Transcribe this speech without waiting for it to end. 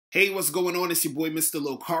Hey, what's going on? It's your boy, Mr.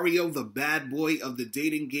 Locario, the bad boy of the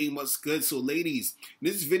dating game. What's good? So, ladies, in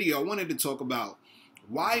this video, I wanted to talk about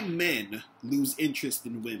why men lose interest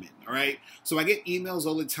in women, all right? So I get emails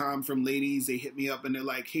all the time from ladies. They hit me up and they're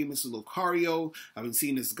like, hey, Mr. Locario, I've been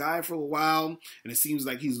seeing this guy for a while, and it seems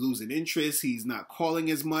like he's losing interest. He's not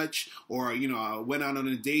calling as much. Or, I went out on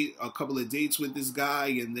a couple of dates with this guy,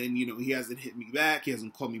 and then, he hasn't hit me back. He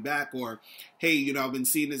hasn't called me back. Or, hey, I've been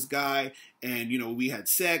seeing this guy, and, we had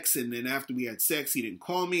sex, and then after we had sex, he didn't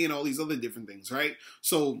call me, and all these other different things, right?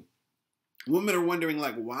 So women are wondering,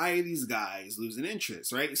 like, why are these guys losing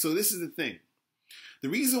interest, right? So this is the thing. The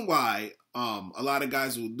reason why a lot of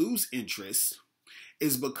guys will lose interest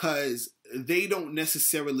is because they don't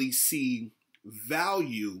necessarily see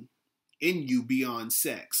value in you beyond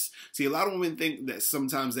sex. See, a lot of women think that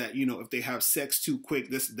sometimes that, if they have sex too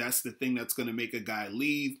quick, that's the thing that's going to make a guy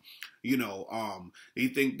leave. They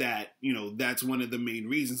think that, that's one of the main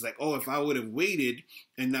reasons. Like, oh, if I would have waited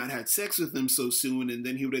and not had sex with him so soon, and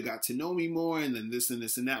then he would have got to know me more, and then this and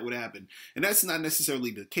this and that would happen. And that's not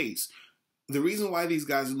necessarily the case. The reason why these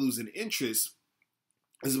guys are losing interest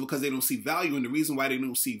is because they don't see value. And the reason why they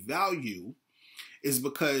don't see value is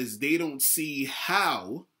because they don't see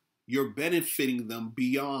how you're benefiting them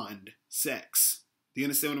beyond sex. Do you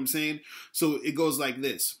understand what I'm saying? So it goes like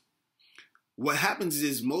this. What happens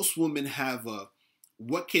is most women have a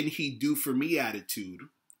what can he do for me attitude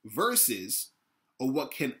versus a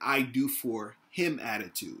what can I do for him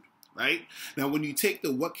attitude, right? Now, when you take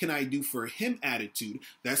the what can I do for him attitude,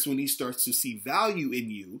 that's when he starts to see value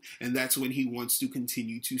in you, and that's when he wants to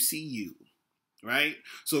continue to see you, right?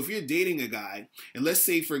 So if you're dating a guy, and let's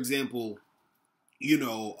say, for example, you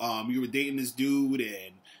were dating this dude,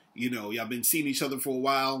 and y'all been seeing each other for a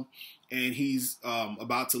while, and he's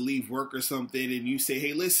about to leave work or something, and you say,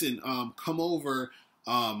 hey, listen, come over,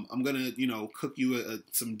 I'm gonna cook you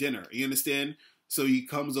some dinner. You understand? So he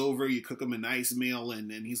comes over, you cook him a nice meal,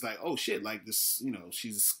 and then he's like, oh shit, like this,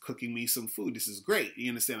 she's cooking me some food. This is great. You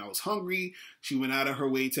understand? I was hungry. She went out of her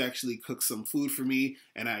way to actually cook some food for me,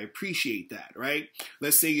 and I appreciate that, right?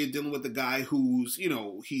 Let's say you're dealing with a guy who's,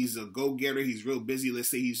 he's a go-getter. He's real busy.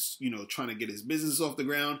 Let's say he's, trying to get his business off the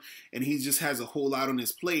ground, and he just has a whole lot on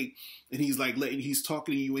his plate, and he's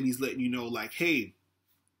talking to you, and he's letting you know, like, hey,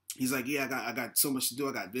 he's like, yeah, I got so much to do.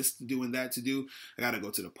 I got this to do and that to do. I got to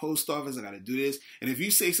go to the post office. I got to do this. And if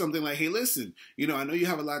you say something like, hey, listen, I know you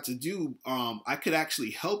have a lot to do. I could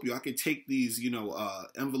actually help you. I could take these,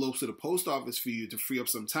 envelopes to the post office for you to free up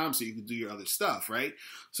some time so you can do your other stuff, right?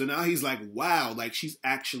 So now he's like, wow, like she's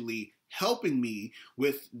actually helping me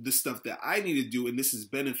with the stuff that I need to do, and this is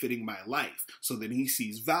benefiting my life. So then he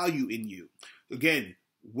sees value in you. Again,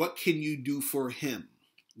 what can you do for him?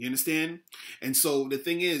 You understand? And so the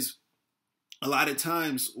thing is, a lot of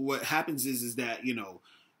times what happens is that,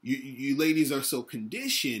 you ladies are so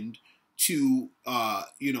conditioned to,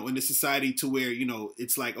 in the society to where,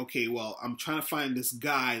 it's like, okay, well, I'm trying to find this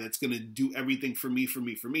guy that's going to do everything for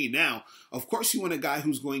me. Now, of course, you want a guy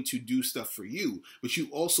who's going to do stuff for you, but you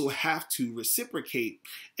also have to reciprocate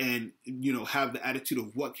and, have the attitude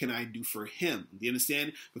of what can I do for him? Do you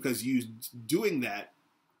understand? Because you doing that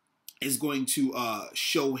is going to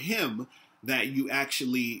show him that you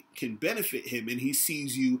actually can benefit him, and he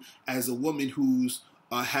sees you as a woman who's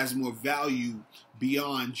has more value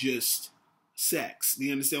beyond just sex. Do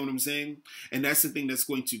you understand what I'm saying? And that's the thing that's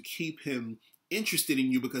going to keep him interested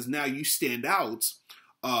in you, because now you stand out,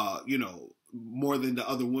 more than the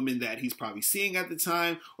other women that he's probably seeing at the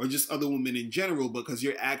time, or just other women in general, because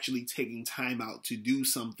you're actually taking time out to do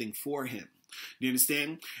something for him. Do you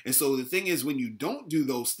understand? And so the thing is, when you don't do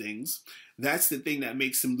those things, that's the thing that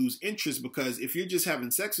makes him lose interest, because if you're just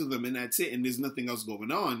having sex with him and that's it, and there's nothing else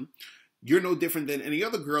going on, you're no different than any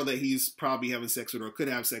other girl that he's probably having sex with or could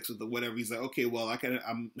have sex with or whatever. He's like, okay, well,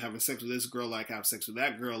 I'm having sex with this girl, I can have sex with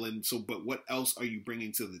that girl, and so, but what else are you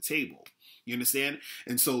bringing to the table? You understand?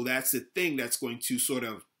 And so that's the thing that's going to sort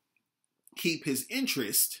of keep his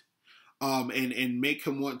interest, and make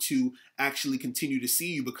him want to actually continue to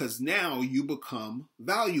see you, because now you become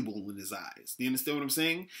valuable in his eyes. Do you understand what I'm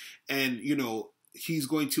saying? And, he's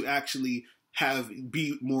going to actually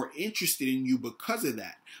be more interested in you because of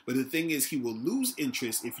that. But the thing is, he will lose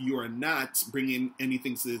interest if you are not bringing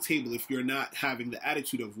anything to the table, if you're not having the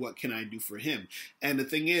attitude of what can I do for him. And the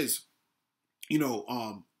thing is,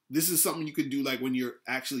 this is something you could do, like when you're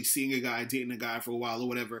actually seeing a guy, dating a guy for a while or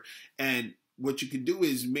whatever, and what you can do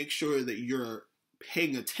is make sure that you're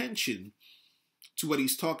paying attention to what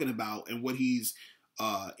he's talking about and what he's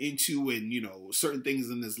into, and certain things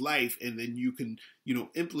in his life, and then you can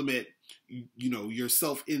implement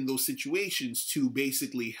yourself in those situations to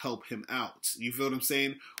basically help him out. You feel what I'm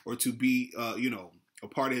saying? Or to be a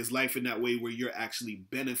part of his life in that way where you're actually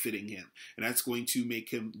benefiting him, and that's going to make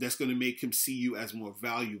him see you as more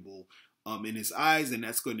valuable in his eyes, and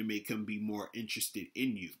that's going to make him be more interested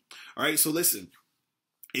in you. All right, so listen.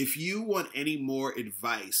 If you want any more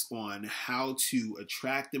advice on how to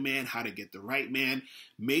attract a man, how to get the right man,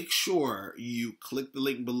 make sure you click the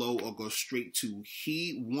link below or go straight to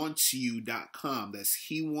hewantsyou.com. That's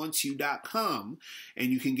hewantsyou.com,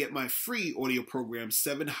 and you can get my free audio program,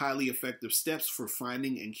 7 Highly Effective Steps for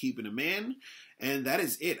Finding and Keeping a Man. And that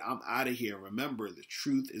is it. I'm out of here. Remember, the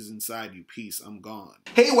truth is inside you. Peace. I'm gone.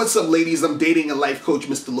 Hey, what's up, ladies? I'm dating and life coach,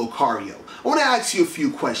 Mr. Locario. I want to ask you a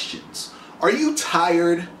few questions. Are you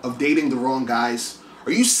tired of dating the wrong guys?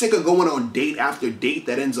 Are you sick of going on date after date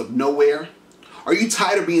that ends up nowhere? Are you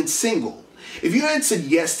tired of being single? If you answered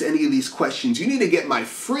yes to any of these questions, you need to get my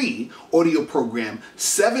free audio program,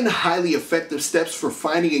 7 Highly Effective Steps for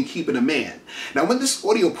Finding and Keeping a Man. Now, in this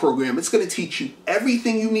audio program, it's going to teach you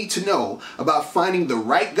everything you need to know about finding the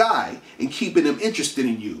right guy and keeping him interested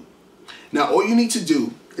in you. Now, all you need to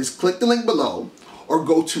do is click the link below or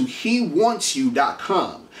go to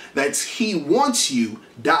hewantsyou.com. That's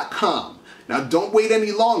hewantsyou.com. Now, don't wait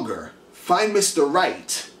any longer. Find Mr.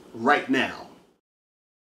 Right now.